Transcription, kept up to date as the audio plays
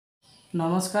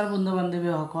নমস্কাৰ বন্ধু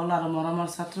বান্ধৱীসকল আৰু মৰমৰ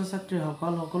ছাত্ৰ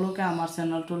ছাত্ৰীসকল সকলোকে আমাৰ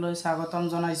চেনেলটোলৈ স্বাগতম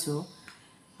জনাইছোঁ।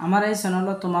 আমাৰ এই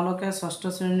চেনেলত তোমালোকে ষষ্ঠ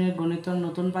শ্ৰেণীৰ গণিতৰ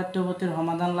নতুন পাঠ্যপুথিৰ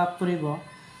সমাধান লাভ কৰিব।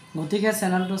 গতিকে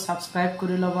চেনেলটো ছাবস্ক্ৰাইব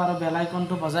কৰি ল'ব আৰু বেল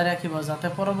আইকনটো বজাই ৰাখিব যাতে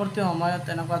পৰৱৰ্তী সময়ত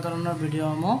এনেকুৱা ধৰণৰ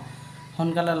ভিডিঅ'সমূহ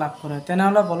সোনকালে লাভ কৰে।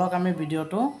 তেনেহ'লে বলক আমি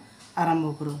ভিডিঅ'টো আৰম্ভ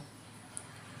কৰোঁ।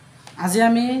 আজি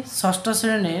আমি ষষ্ঠ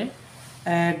শ্ৰেণীৰ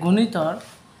গণিতৰ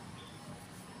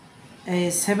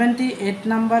 78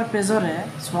 নম্বৰ পেজৰে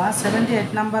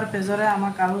 78 নম্বৰ পেজৰে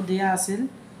আমাক আৰু দিয়া আছিল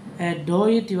ডু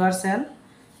ইট ইউৰছেল্ফ।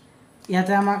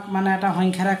 ইয়াতে আমাক মানে এটা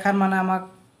সংখ্যা ৰেখাৰ মানে আমাক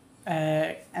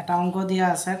এটা অংক দিয়া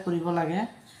আছে কৰিব লাগে।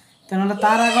 তেনেহ'লে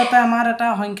তাৰ আগতে আমাৰ এটা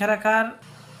সংখ্যা ৰেখাৰ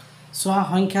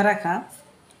সংখ্যা ৰেখা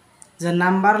যে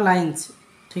নাম্বাৰ লাইন্স,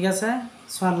 ঠিক আছে,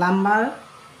 নাম্বাৰ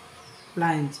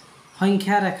লাইন্স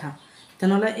সংখ্যা ৰেখা।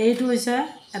 তেনেহ'লে এইটো হৈছে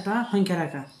এটা সংখ্যা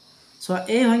ৰেখা।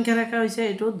 এই সংখ্যা ৰেখা হৈছে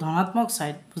এইটো ধনাত্মক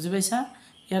সাইড, বুঝি পাইছা?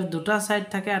 ইয়াৰ দুটা সাইড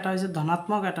থাকে, এটা হৈছে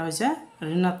ধনাত্মক, এটা হৈছে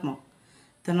ঋণাত্মক।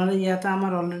 তেনেহ'লে ইয়াতে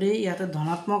আমাৰ অলৰেডি ইয়াতে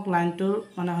ধনাত্মক লাইনটোৰ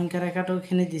মানে সংখ্যা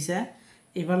ৰেখাটোখিনি দিছে।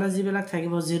 ইফালে যিবিলাক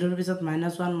থাকিব 0ৰ পিছত -1,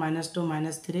 -2,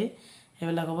 -3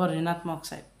 সেইবিলাক হ'ব ঋণাত্মক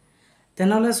সাইড।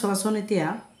 তেনেহ'লে চোৱাচোন এতিয়া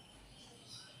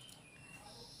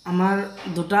আমাৰ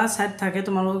দুটা সাইড থাকে,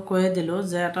 তোমালোকক কৈয়ে দিলোঁ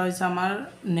যে এটা হৈছে আমাৰ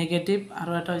নেগেটিভ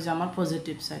আৰু এটা হৈছে আমাৰ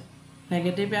positive side.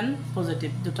 Negative and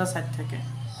positive দুটা সাইড থাকে।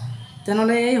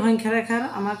 তেনেহ'লে এই সংখ্যা ৰেখাৰ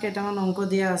আমাৰ কেইটামান অংক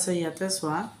দিয়া আছে ইয়াতে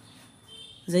চোৱা,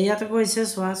 যে ইয়াতে কৈছে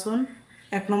চোৱাচোন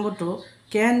 1 নম্বৰটো,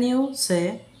 কেন ইউ চে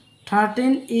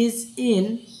 13 is in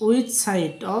with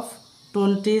side of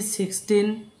 20, 16,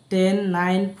 10,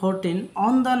 9, 14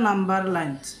 on the number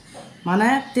lines. মানে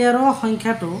 13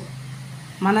 সংখ্যাটো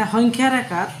মানে সংখ্যা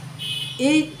ৰেখাত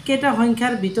এই কেইটা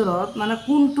সংখ্যাৰ ভিতৰত মানে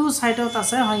কোনটো সাইডত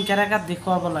আছে সংখ্যা ৰেখাত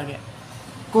দেখুৱাব লাগে।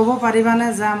 ক'ব পাৰিবানে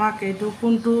যে আমাক এইটো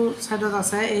কোনটো সাইডত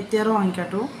আছে এই 13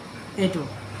 সংখ্যাটো এইটো?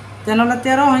 তেনেহ'লে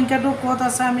 13 সংখ্যাটো ক'ত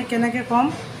আছে আমি কেনেকৈ ক'ম?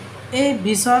 এই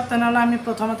 20ৰ তেনেহ'লে আমি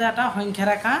প্ৰথমতে এটা সংখ্যা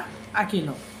ৰেখা আঁকি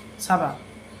লওঁ। চাবা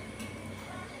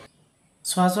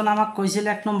চোৱাচোন, আমাক কৈছিলে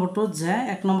 1 নম্বৰটোত যে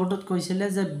 1 নম্বৰটোত কৈছিলে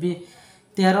যে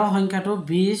 13 সংখ্যাটো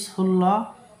 20, 16,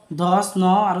 10,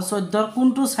 9 আৰু 14ৰ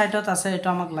কোনটো সাইডত আছে এইটো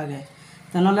আমাক লাগে।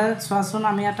 তেনেহ'লে চোৱাচোন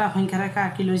আমি এটা সংখ্যা ৰেখা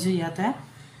আঁকি লৈছোঁ ইয়াতে,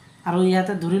 আৰু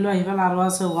ইয়াতে ধৰি লোৱা সিফালে আৰু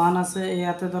আছে 1 আছে,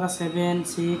 ইয়াতে ধৰা 7,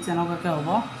 6 এনেকুৱাকৈ হ'ব,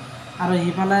 আৰু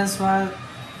সিফালে চোৱা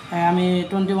আমি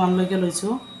 21 লৈকে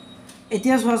লৈছোঁ।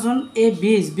 এতিয়া চোৱাচোন এই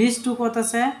 20টো ক'ত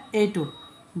আছে? এইটো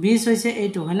 20 হৈছে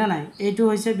এইটো, হয়নে নাই? এইটো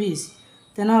হৈছে 20।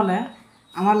 তেনেহ'লে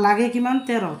আমাৰ লাগে কিমান?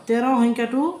 13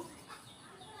 সংখ্যাটো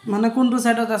মানে কোনটো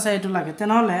সাইডত আছে এইটো লাগে।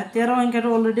 তেনেহ'লে 13 সংখ্যাটো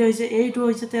অলৰেডি হৈছে এইটো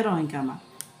হৈছে 13 সংখ্যা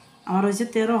আমাৰ হৈছে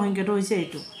 13 সংখ্যাটো হৈছে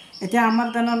এইটো। এতিয়া আমাৰ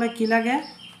তেনেহ'লে কি লাগে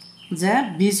যে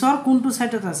 20ৰ কোনটো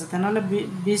সাইডত আছে? তেনেহ'লে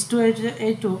 20টো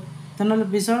এইটো, তেনেহ'লে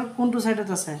 20ৰ কোনটো সাইডত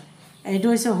আছে? এইটো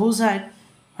হৈছে সো সাইড,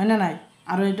 হয়নে নাই?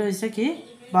 আৰু এইটো হৈছে কি?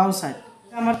 বাও সাইড।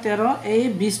 আমাৰ 13 এই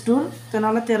 20টোৰ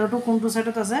তেনেহ'লে 13টো কোনটো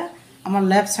সাইডত আছে? আমাৰ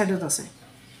লেফ্ট সাইডত আছে।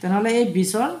 তেনেহ'লে এই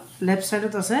 20ৰ লেফ্ট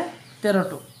সাইডত আছে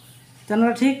 13টো।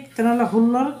 তেনেহ'লে ঠিক তেনেহ'লে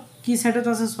 16ৰ কি সাইডত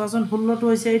আছে চোৱাচোন, 16টো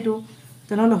হৈছে এইটো।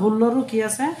 তেনেহ'লে 16ৰো কি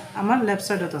আছে? আমাৰ লেফ্ট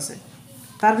সাইডত আছে।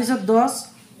 তাৰপিছত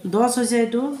 10 হৈছে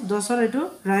এইটো, 10ৰ এইটো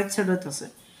ৰাইট সাইডত আছে।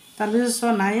 তাৰপিছত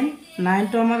চোৱা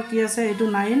 9টো আমাৰ কি আছে? এইটো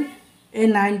 9, এই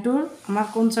 9টোৰ আমাৰ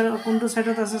কোনটো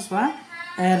সাইডত আছে চোৱা?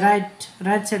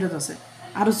 ৰাইট সাইডত আছে।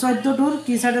 আৰু 14টোৰ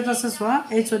কি সাইডত আছে চোৱা?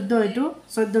 এই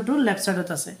 14টোৰ লেফ্ট সাইডত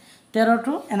আছে।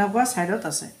 13টো এনেকুৱা সাইডত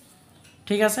আছে,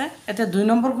 ঠিক আছে। এতিয়া 2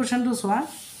 নম্বৰ কুৱেশ্যনটো চোৱা।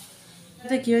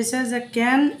 এতিয়া কি হৈছে যে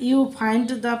কেন ইউ ফাইণ্ড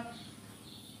দ্য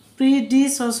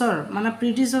প্ৰিডিচেছৰ, মানে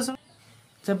প্ৰিডিচেছৰ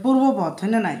যে পূৰ্বপদ,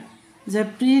 হয়নে নাই? যে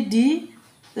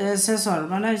প্ৰিডিচেছৰ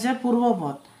মানে হৈছে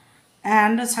পূৰ্বপদ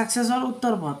and ছাকচেছৰ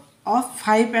উত্তৰপদ of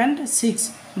 5 and 6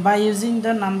 by using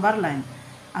the number line.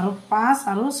 আৰু 5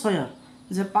 আৰু 6ৰ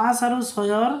যে 5 আৰু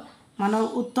 6ৰ মানে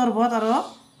উত্তৰপদ আৰু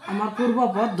আমাৰ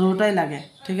পূৰ্বপদ দুয়োটাই লাগে,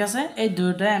 ঠিক আছে। এই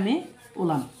দুয়োটাই আমি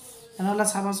ওলাম। তেনেহ'লে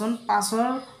চাবাচোন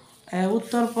 5ৰ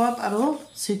উত্তৰপদ আৰু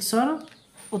 6ৰ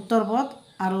উত্তৰপদ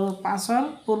আৰু 5ৰ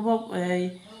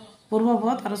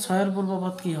পূৰ্বপদ আৰু 6ৰ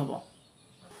পূৰ্বপদ কি হ'ব?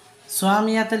 চোৱা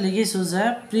আমি ইয়াতে লিখিছোঁ যে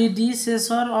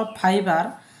প্ৰিডিচেছৰ অফ 5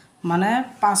 মানে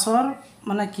 5ৰ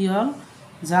মানে কি হ'ল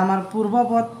যে আমাৰ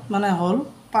পূৰ্বপদ মানে হ'ল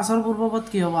 5ৰ পূৰ্বপদ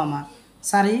কি হ'ব? আমাৰ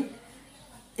 4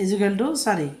 =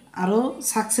 4। আৰু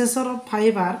ছাকচেছৰ অফ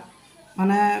 5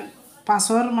 মানে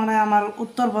 5ৰ মানে আমাৰ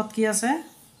উত্তৰপদ কি আছে?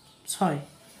 6।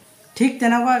 ঠিক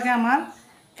তেনেকুৱাকৈ আমাৰ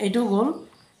এইটো গ'ল।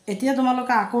 এতিয়া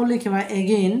তোমালোকে আকৌ লিখিবা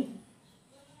এগেইন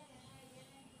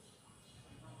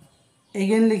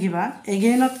লিখিবা।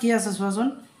 এগেইনত কি আছে চোৱাচোন?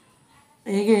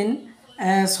 এগেইন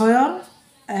 6ৰ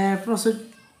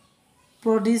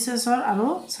প্ৰিডিচেছৰ আৰু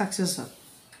ছাকচেছৰ।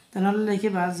 তেনেহ'লে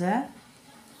লিখিবা যে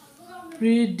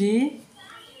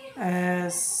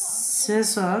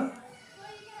successor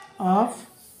of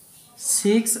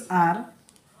 6 are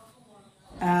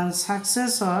and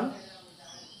successor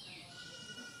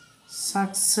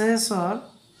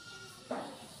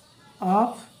of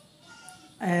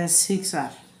 6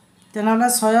 are তেনেহ'লে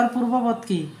 6ৰ পূৰ্বপদ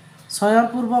কি 6ৰ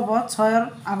পূৰ্বপদ 6ৰ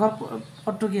আগৰ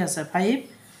পদটো কি আছে 5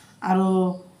 আৰু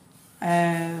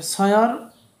 6ৰ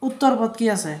উত্তৰপদ কি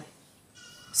আছে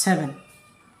 7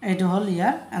 এইটো হ'ল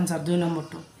ইয়াৰ এনসাৰ 2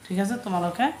 নম্বৰটো ঠিক আছে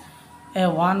তোমালোকে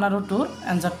 1 আৰু 2 ৰ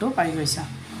এনসাৰটো পাই গৈছা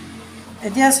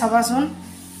এতিয়া চাবাচোন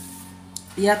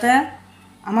ইয়াতে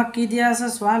আমাক কি দিয়া আছে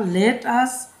চোৱা let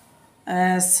us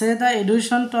say the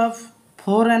addition of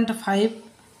 4 and 5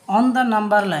 on the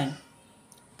number line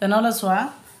তেনেহ'লে চোৱা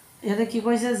ইয়াতে কি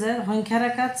কৈছে যে সংখ্যা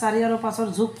ৰেখাত 4 আৰু 5 ৰ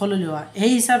যোগফল উলিওৱা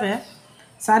এই হিচাপে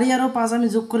 4 আৰু 5 আমি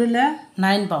যোগ কৰিলে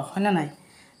 9 পাওঁ হয় না নাই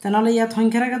তেনেহ'লে ইয়াত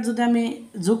সংখ্যা ৰেখাত যদি আমি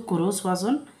যোগ কৰোঁ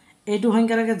চোৱাচোন এইটো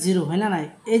সংখ্যা ৰেখাত 0 হয় না নাই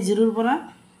এই 0 ৰ পৰা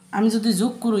আমি যদি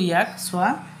যোগ কৰোঁ ইয়াক চোৱা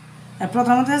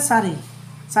প্ৰথমতে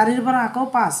 4 ৰ পৰা আকৌ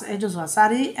 5 এইটো চোৱা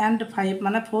 4 and 5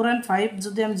 মানে 4 and 5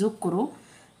 যদি আমি যোগ কৰোঁ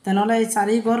তেনেহ'লে এই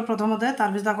 4 গড় প্ৰথমতে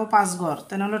তাৰপিছত আকৌ 5 গড়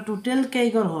তেনেহ'লে টোটেল কেই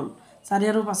গড় হ'ল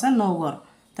 4 আৰু 5 9 গড়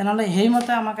তেনেহ'লে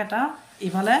সেইমতে আমাক এটা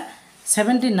ইফালে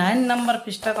 79 নম্বৰ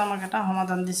পৃষ্ঠাত আমাক এটা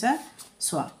সমাধান দিছে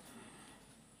চোৱা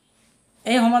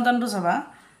এই সমাধানটো চাবা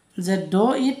যে ডো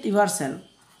ইট ইউৰসেল্ফ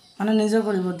মানে নিজে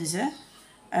কৰিব দিছে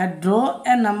draw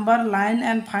A number line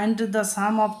and find the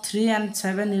sum of 3 and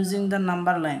 7 using the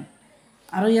number line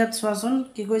আৰু ইয়াত চোৱাচোন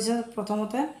কি কৈছে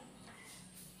প্ৰথমতে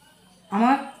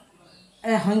আমাক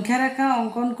সংখ্যা ৰেখা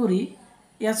অংকন কৰি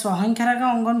ইয়াত চোৱা সংখ্যা ৰেখা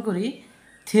অংকন কৰি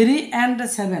 3 and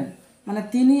 7 মানে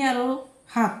 3 আৰু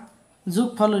 7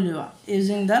 যোগফল উলিওৱা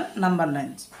ইউজিং দ্য নাম্বাৰ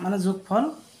লাইনছ মানে যোগফল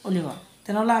উলিওৱা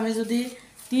তেনেহ'লে আমি যদি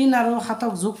 3 আৰু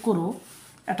 7ক যোগ কৰোঁ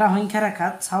এটা সংখ্যা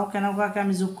ৰেখাত চাও কেনেকুৱাকৈ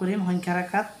আমি যোগ কৰিম সংখ্যা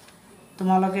ৰেখাত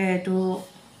তোমালোকে এইটো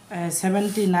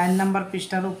 79 নম্বৰ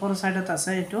পৃষ্ঠাৰ ওপৰ সাইডত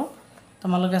আছে এইটো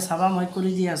তোমালোকে চাবা মই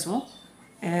কৰি দি আছো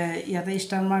ইয়াতে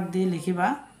ষ্টাৰ মাৰ্ক দি লিখিবা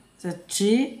যে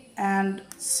 3 and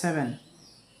 7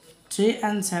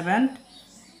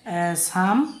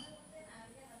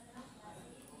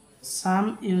 sum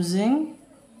using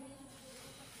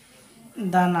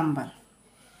the number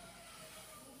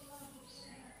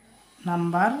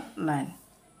line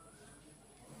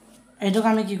এইটোক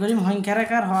আমি কি কৰিম সংখ্যা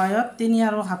ৰেখাৰ সহায়ত 3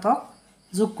 আৰু 7ক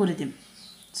যোগ কৰি দিম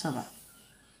চাবা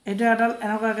এইটো এডাল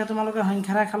এনেকুৱাকৈ তোমালোকে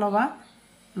সংখ্যা ৰেখা ল'বা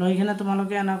লৈ কিনে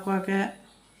তোমালোকে এনেকুৱাকৈ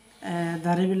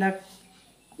দাঢ়িবিলাক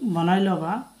বনাই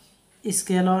ল'বা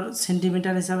স্কেলৰ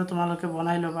সেন্টিমিটাৰ হিচাপে তোমালোকে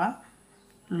বনাই ল'বা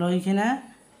লৈ কিনে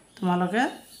তোমালোকে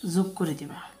যোগ কৰি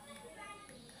দিবা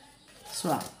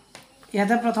চোৱা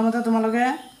ইয়াতে প্ৰথমতে তোমালোকে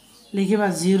লিখিবা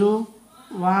 0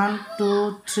 1 2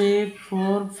 3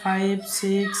 4 5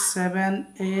 6 7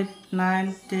 8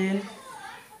 9 10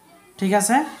 ঠিক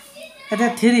আছে এটা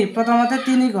 3 প্ৰথমতে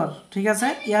 3 গড় ঠিক আছে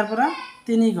ইয়াৰ পৰা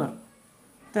 3 গড়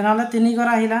তেনেহ'লে 3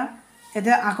 গড় আহিলা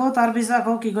এটা আকৌ তাৰ পিছত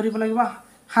আকৌ কি কৰিব লাগিব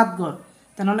 7 গড়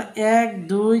তেনেহ'লে 1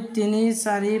 2 3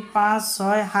 4 5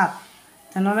 6 7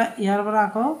 তেনেহ'লে ইয়াৰ পৰা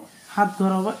আকৌ 7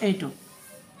 গড় হ'ব এইটো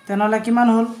তেনেহ'লে কিমান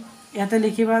হ'ল ইয়াতে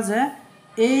লিখিবা যে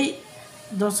এই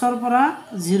 10ৰ পৰা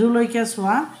 0 লৈকে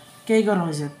চোৱা কেই গড়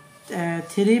হৈছে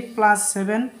 3 +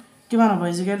 7 কিমান হ'ব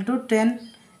ইকুৱেল টু 10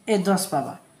 এই 10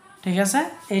 পাবা ঠিক আছে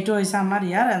এইটো হৈছে আমাৰ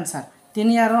ইয়াৰ আনসাৰ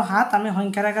 3 আৰু 7 আমি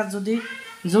সংখ্যা ৰেখাত যদি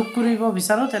যোগ কৰিব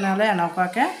বিচাৰো তেনেহ'লে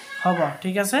এনেকুৱাকৈ হ'ব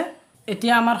ঠিক আছে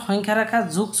এতিয়া আমাৰ সংখ্যা ৰেখাত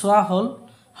যোগ চোৱা হ'ল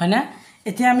হয়নে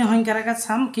এতিয়া আমি সংখ্যা ৰেখাত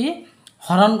চাম কি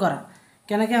হৰণ কৰা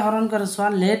কেনেকৈ হৰণ কৰে চোৱা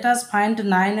let us find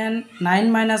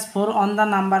 9 - 4 on the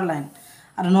number line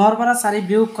আৰু 9 পৰা 4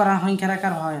 বিয়োগ কৰা সংখ্যা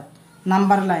ৰেখাৰ সহায়ত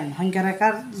নাম্বাৰ লাইন সংখ্যা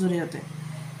ৰেখাৰ জৰিয়তে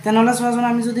তেনেহ'লে চোৱাচোন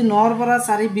আমি যদি 9 পৰা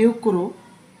 4 বিয়োগ কৰোঁ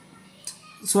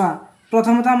চোৱা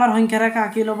প্ৰথমতে আমাৰ সংখ্যা ৰেখা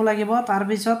আঁকি ল'ব লাগিব তাৰ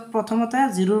পিছত প্ৰথমতে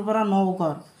 0 ৰ পৰা 9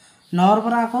 গড় 9 ৰ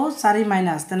পৰা আকৌ 4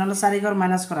 মাইনাছ তেনেহ'লে 4 গড়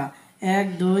মাইনাছ কৰা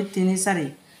 1 2 3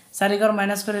 4 গড়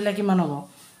মাইনাছ কৰিলে কিমান হ'ব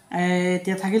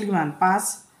এতিয়া থাকিল কিমান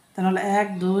 5 তেনেহ'লে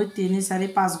 1 2 3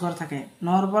 4 5 গড় থাকে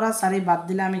 9 ৰ পৰা 4 বাদ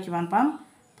দিলে আমি কিমান পাম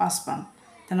 5 পাম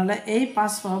তেনেহ'লে এই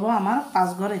 5 হ'ব আমাৰ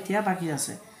 5 গড় এতিয়া বাকী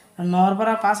আছে 9 ৰ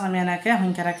পৰা 5 আমি এনেকৈ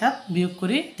সংখ্যা ৰেখাত বিয়োগ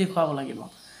কৰি দেখুৱাব লাগিব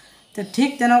তে ঠিক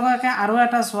তেনেকুৱাকৈ আৰু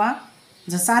এটা চোৱা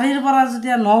যে 4 ৰ পৰা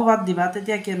যেতিয়া 9 বাদ দিবা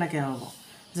তেতিয়া কেনেকৈ হ'ব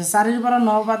যে 4 ৰ পৰা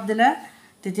 9 বাদ দিলে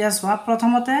তেতিয়া চোৱা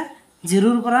প্ৰথমতে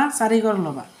 0 ৰ পৰা 4 গড়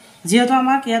ল'বা যেহেতু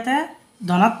আমাক ইয়াতে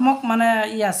ধনাত্মক মানে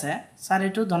আছে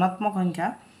 4 টো ধনাত্মক সংখ্যা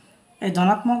এই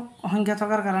ধনাত্মক সংখ্যা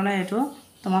থকাৰ কাৰণে এইটো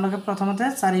তোমালোকে প্ৰথমতে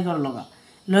 4 গড় ল'বা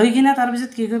লৈ কিনে তাৰ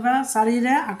পিছত কি কৰিবা 4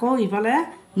 ৰে আকৌ ইফালে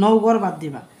 9 গড় বাদ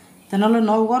দিবা তেনেহ'লে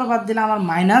 9 গড় বাদ দিলে আমাৰ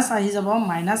মাইনাছ আহি যাব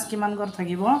মাইনাছ কিমান গড়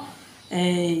থাকিব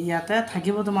এই ইয়াতে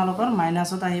থাকিব তোমালোকৰ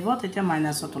মাইনাছত আহিব তেতিয়া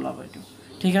মাইনাছত ওলাব এইটো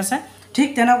ঠিক আছে ঠিক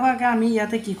তেনেকুৱাকৈ আমি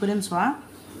ইয়াতে কি কৰিম চোৱা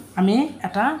আমি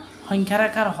এটা সংখ্যা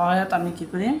ৰেখাৰ সহায়ত আমি কি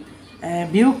কৰিম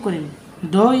বিয়োগ কৰিম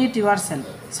ডো ইট ইউৰ সেলফ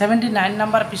 79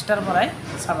 নম্বৰ পৃষ্ঠাৰ পৰাই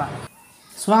চাবা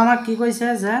চোৱা আমাক কি কৈছে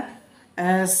যে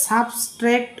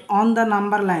সাবষ্ট্ৰেক্ট অন দ্য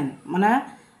নাম্বাৰ লাইন মানে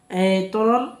এই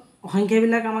তলৰ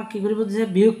সংখ্যাবিলাক আমাক কি কৰিব দিছে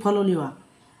বিয়োগফল উলিওৱা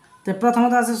তো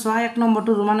প্ৰথমতে আছে চোৱা 1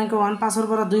 নম্বৰটো ৰোমানাংক 1 5 ৰ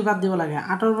পৰা 2 বাদ দিব লাগে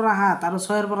 8 ৰ পৰা 7 আৰু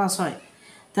 6 ৰ পৰা 6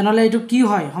 তেনেহ'লে এইটো কি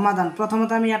হয় সমাধান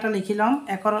প্ৰথমতে আমি এটা লিখি লম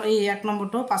এই 1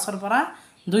 নম্বৰটো 5 ৰ পৰা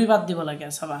 2 বাদ দিব লাগে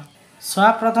চাবা চোৱা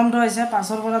প্ৰথমটো হৈছে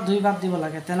 5 ৰ পৰা 2 বাদ দিব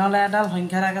লাগে তেনেহ'লে এডাল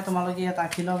সংখ্যা ৰেখা তোমালোকে ইয়াত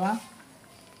আঁকি ল'বা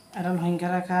এডাল সংখ্যা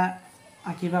ৰেখা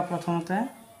আঁকিবা প্ৰথমতে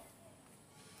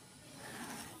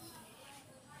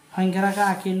সংখ্যা ৰেখা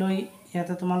আঁকি লৈ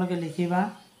ইয়াতে তোমালোকে লিখিবা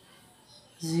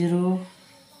 0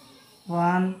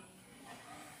 1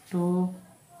 2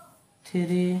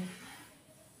 3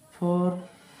 4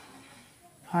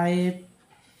 5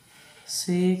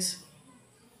 6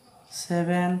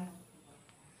 7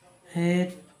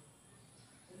 8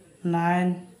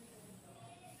 9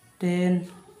 10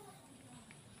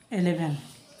 11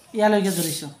 ইয়ালৈকে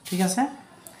ধৰিছোঁ ঠিক আছে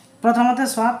প্ৰথমতে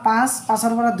চোৱা 5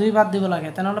 ৰ পৰা 2 বাদ দিব লাগে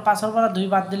তেনেহ'লে 5 ৰ পৰা 2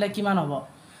 বাদ দিলে কিমান হ'ব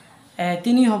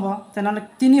 3 হ'ব তেনেহ'লে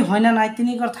 3 হয় না নাই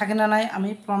 3 ঘৰ থাকে না নাই আমি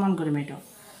প্ৰমাণ কৰিম এইটো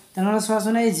তেনেহ'লে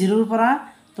চোৱাচোন এই 0 ৰ পৰা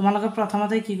তোমালোকে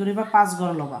প্ৰথমতে কি কৰিবা 5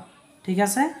 ঘৰ ল'বা ঠিক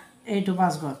আছে এইটো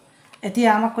 5 ঘৰ এতিয়া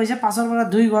আমাক কৈছে 5 ৰ পৰা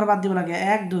 2 ঘৰ বাদ দিব লাগে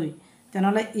 1 2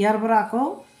 তেনেহ'লে ইয়াৰ পৰা আকৌ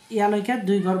ইয়ালৈকে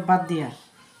 2 ঘৰ বাদ দিয়া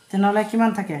তেনেহ'লে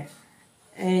কিমান থাকে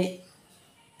এই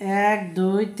 1 2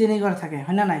 3 ঘৰ থাকে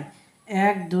হয় না নাই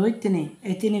 1 2 3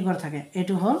 এই 3 ঘৰ থাকে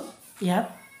এইটো হ'ল ইয়াৰ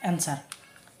এনসাৰ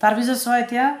তাৰপিছত চোৱা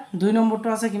এতিয়া 2 নম্বৰটো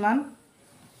আছে কিমান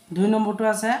 2 নম্বৰটো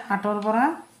আছে 8 ৰ পৰা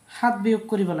 7 বিয়োগ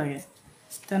কৰিব লাগে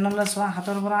তেনেহ'লে চোৱা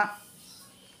 7 ৰ পৰা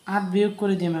 8 বিয়োগ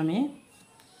কৰি দিম আমি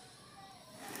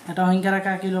এটা সংখ্যা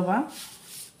ৰেখা আঁকি ল'বা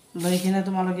লৈ কিনে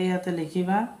তোমালোকে ইয়াতে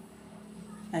লিখিবা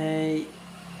এই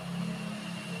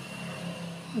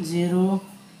 0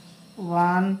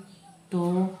 1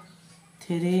 2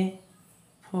 3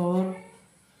 4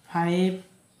 5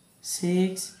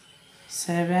 6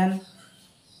 7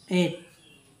 8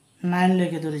 9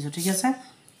 লৈকে ধৰিছোঁ ঠিক আছে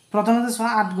প্ৰথমতে চোৱা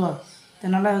 8 ঘৰ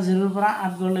তেনেহ'লে 0 ৰ পৰা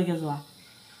 8 ঘৰলৈকে যোৱা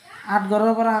 8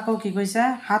 ঘৰৰ পৰা আকৌ কি কৈছে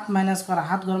 7 মাইনাছ কৰা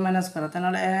 7 ঘৰ মাইনাছ কৰা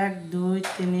তেনেহ'লে 1 2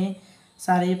 3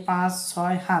 4 5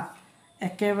 6 7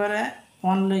 একেবাৰে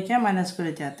 1 লৈকে মাইনাছ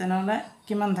কৰি দিয়া তেনেহ'লে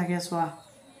কিমান থাকে চোৱা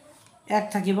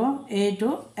 1 থাকিব এইটো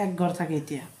 1 ঘৰ থাকে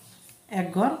এতিয়া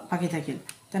 1 ঘৰ বাকি থাকিল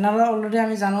তেনেহ'লে অলৰেডি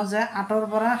আমি জানো যে 8 ৰ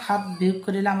পৰা 7 বিয়োগ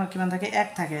কৰিলে আমাৰ কিমান থাকে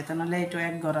 1 থাকে তেনেহ'লে এইটো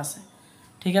 1 ঘৰ আছে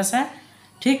ঠিক আছে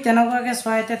ঠিক তেনেকুৱাকৈ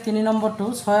চোৱা এতিয়া 3 নম্বৰটো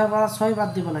 6 ৰ পৰা 6 বাদ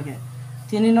দিব লাগে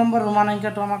 3 নম্বৰ ৰোমান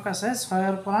সংখ্যাটো আমাক আছে 6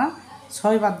 ৰ পৰা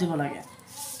 6 বাদ দিব লাগে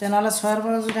তেনেহ'লে 6 ৰ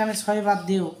পৰা যদি আমি 6 বাদ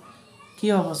দিওঁ কি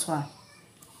হ'ব চোৱা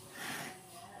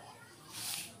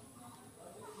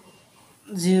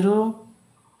 0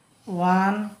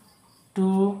 1 2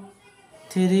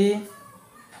 3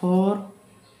 4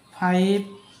 5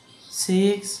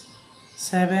 6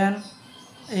 7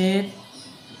 8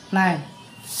 9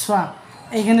 চোৱা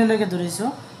এইখিনিলৈকে ধৰিছোঁ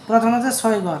প্ৰথমতে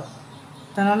 6 ঘৰ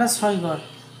তেনেহ'লে 6 ঘৰ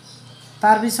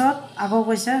তাৰপিছত আকৌ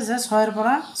কৈছে যে 6 ৰ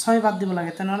পৰা 6 বাদ দিব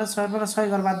লাগে তেনেহ'লে 6 ৰ পৰা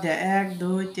 6 ঘৰ বাদ দিয়া 1 2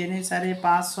 3 4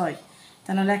 5 6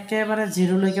 তেনেহ'লে একেবাৰে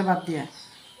 0 লৈকে বাদ দিয়া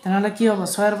তেনেহ'লে কি হ'ব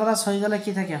 6 ৰ পৰা 6 গ'লে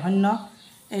কি থাকে শূন্য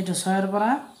এইটো 6 ৰ পৰা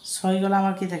 6 গ'লে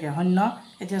আমাৰ কি থাকে শূন্য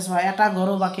এতিয়া চোৱা এটা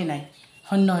ঘৰো বাকী নাই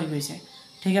শূন্য হৈ গৈছে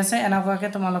ঠিক আছে এনেকুৱাকৈ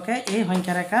তোমালোকে এই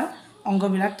সংখ্যা ৰেখাৰ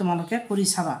অংকবিলাক তোমালোকে কৰি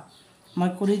চাবা মই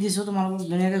কৰি দিছোঁ তোমালোকক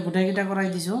ধুনীয়াকৈ গোটেইকেইটা কৰাই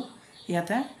দিছোঁ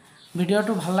ইয়াতে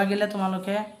ভিডিঅ'টো ভাল লাগিলে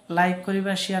তোমালোকে লাইক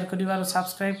কৰিবা শ্বেয়াৰ কৰিবা আৰু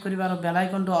ছাবস্ক্ৰাইব কৰিবা আৰু বেল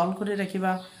আইকনটো অল কৰি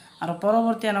ৰাখিবা আৰু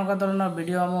পৰৱৰ্তী এনেকুৱা ধৰণৰ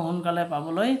ভিডিঅ'সমূহ সোনকালে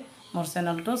পাবলৈ মোৰ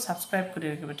চেনেলটো ছাবস্ক্ৰাইব কৰি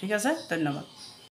ৰাখিবা ঠিক আছে ধন্যবাদ